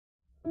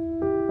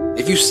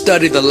If you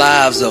study the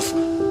lives of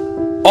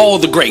all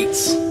the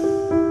greats,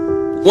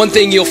 one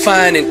thing you'll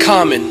find in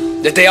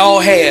common that they all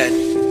had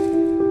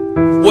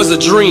was a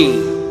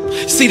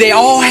dream. See, they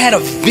all had a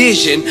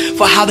vision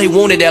for how they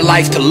wanted their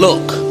life to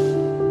look.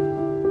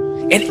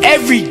 And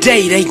every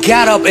day they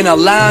got up and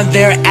aligned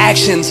their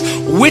actions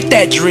with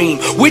that dream,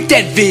 with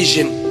that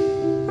vision,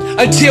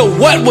 until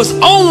what was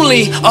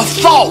only a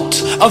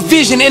thought, a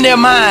vision in their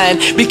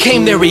mind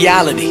became their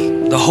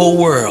reality. The whole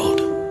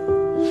world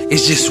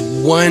is just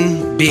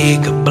one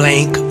big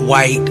blank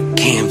white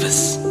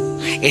canvas.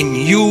 And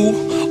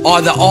you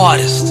are the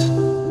artist.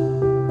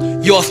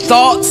 Your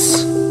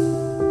thoughts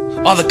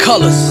are the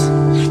colors.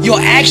 Your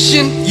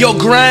action, your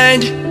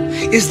grind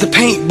is the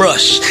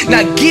paintbrush.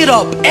 Now get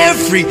up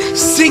every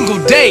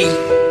single day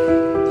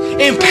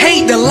and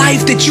paint the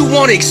life that you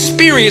want to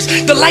experience,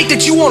 the life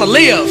that you want to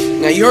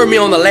live. Now you heard me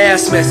on the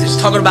last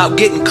message talking about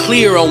getting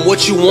clear on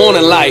what you want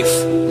in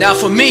life. Now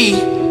for me,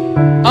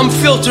 I'm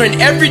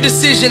filtering every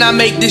decision I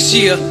make this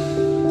year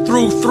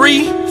through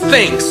three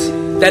things.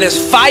 That is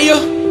fire,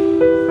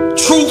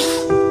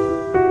 truth,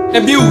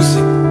 and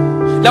music.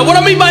 Now what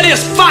I mean by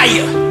this,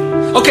 fire.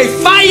 Okay,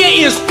 fire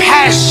is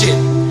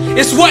passion.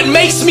 It's what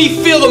makes me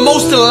feel the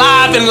most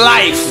alive in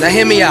life. Now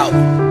hear me out.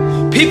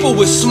 People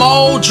with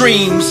small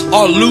dreams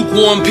are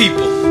lukewarm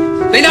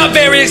people. They're not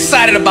very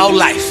excited about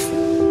life.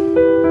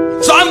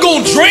 So I'm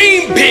gonna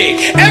dream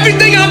big.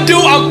 Everything I do,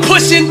 I'm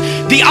pushing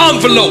the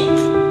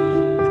envelope.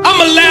 I'm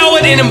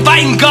allowing and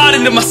inviting God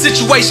into my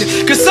situation.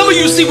 Because some of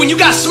you see, when you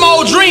got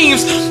small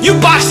dreams, you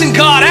boxing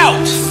God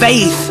out.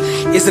 Faith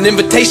is an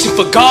invitation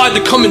for God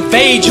to come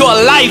invade your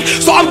life.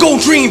 So I'm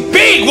gonna dream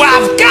big, where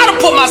I've gotta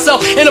put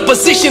myself in a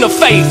position of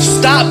faith.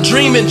 Stop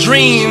dreaming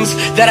dreams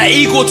that are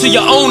equal to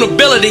your own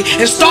ability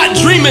and start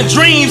dreaming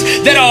dreams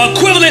that are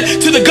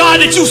equivalent to the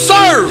God that you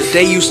serve. The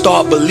day you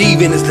start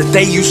believing is the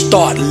day you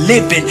start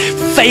living.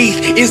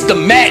 Faith is the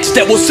match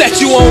that will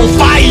set you on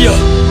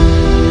fire.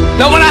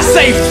 Now when I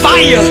say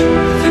fire,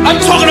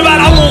 I'm talking about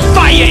I want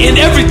fire in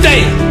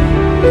everything.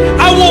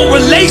 I want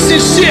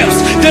relationships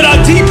that are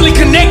deeply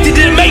connected,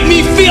 that make me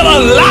feel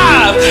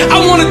alive.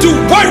 I want to do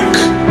work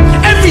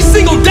every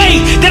single day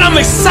that I'm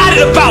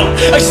excited about.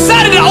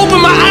 Excited to open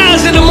my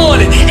eyes in the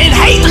morning and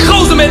hate to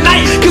close them at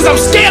night because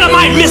I'm scared I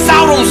might miss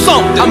out on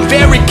something. I'm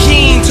very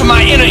keen to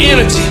my inner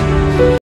energy.